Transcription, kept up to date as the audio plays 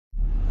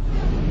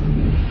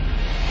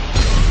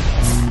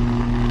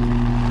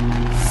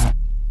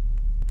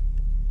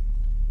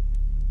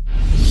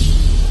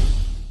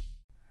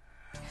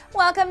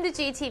Welcome to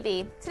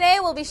GTV. Today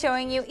we'll be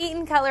showing you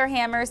Eaton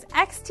Cutler-Hammer's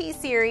XT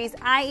Series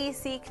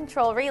IEC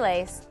control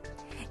relays.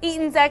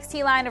 Eaton's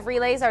XT line of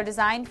relays are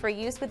designed for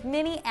use with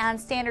mini and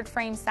standard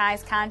frame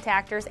size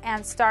contactors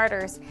and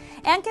starters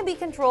and can be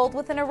controlled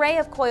with an array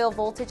of coil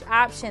voltage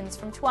options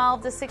from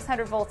 12 to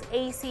 600 volts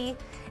AC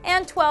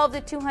and 12 to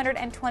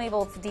 220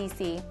 volts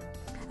DC.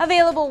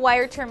 Available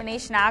wire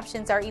termination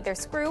options are either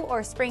screw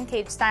or spring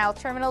cage style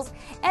terminals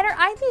and are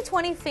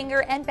IP20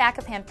 finger and back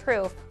of hand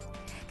proof.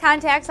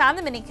 Contacts on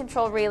the mini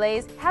control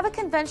relays have a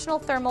conventional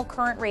thermal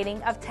current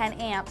rating of 10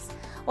 amps,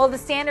 while the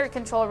standard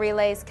control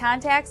relays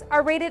contacts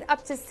are rated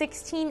up to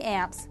 16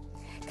 amps.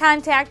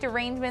 Contact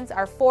arrangements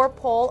are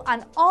 4-pole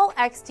on all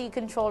XT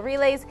control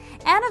relays,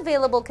 and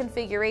available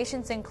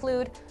configurations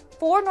include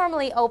 4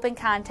 normally open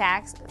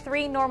contacts,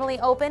 3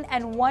 normally open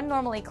and 1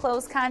 normally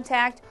closed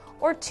contact,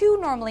 or 2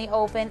 normally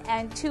open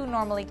and 2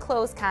 normally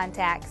closed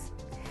contacts.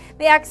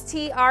 The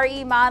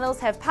XT-RE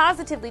models have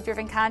positively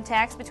driven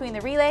contacts between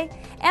the relay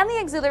and the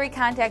auxiliary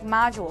contact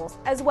modules,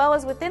 as well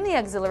as within the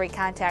auxiliary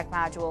contact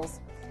modules.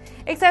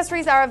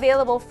 Accessories are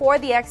available for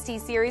the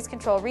XT series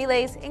control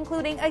relays,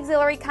 including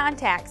auxiliary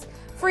contacts,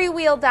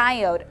 freewheel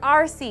diode,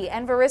 RC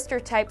and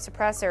varistor type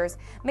suppressors,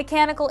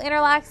 mechanical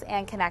interlocks,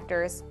 and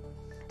connectors.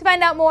 To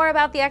find out more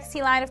about the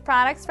XT line of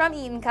products from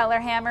Eaton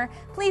Cutler-Hammer,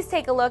 please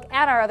take a look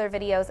at our other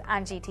videos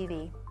on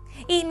GTV.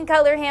 Eaton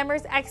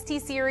Cutler-Hammer's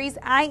XT Series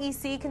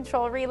IEC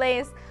control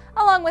relays,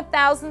 along with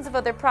thousands of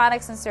other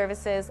products and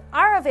services,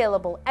 are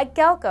available at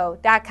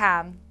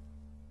Galco.com.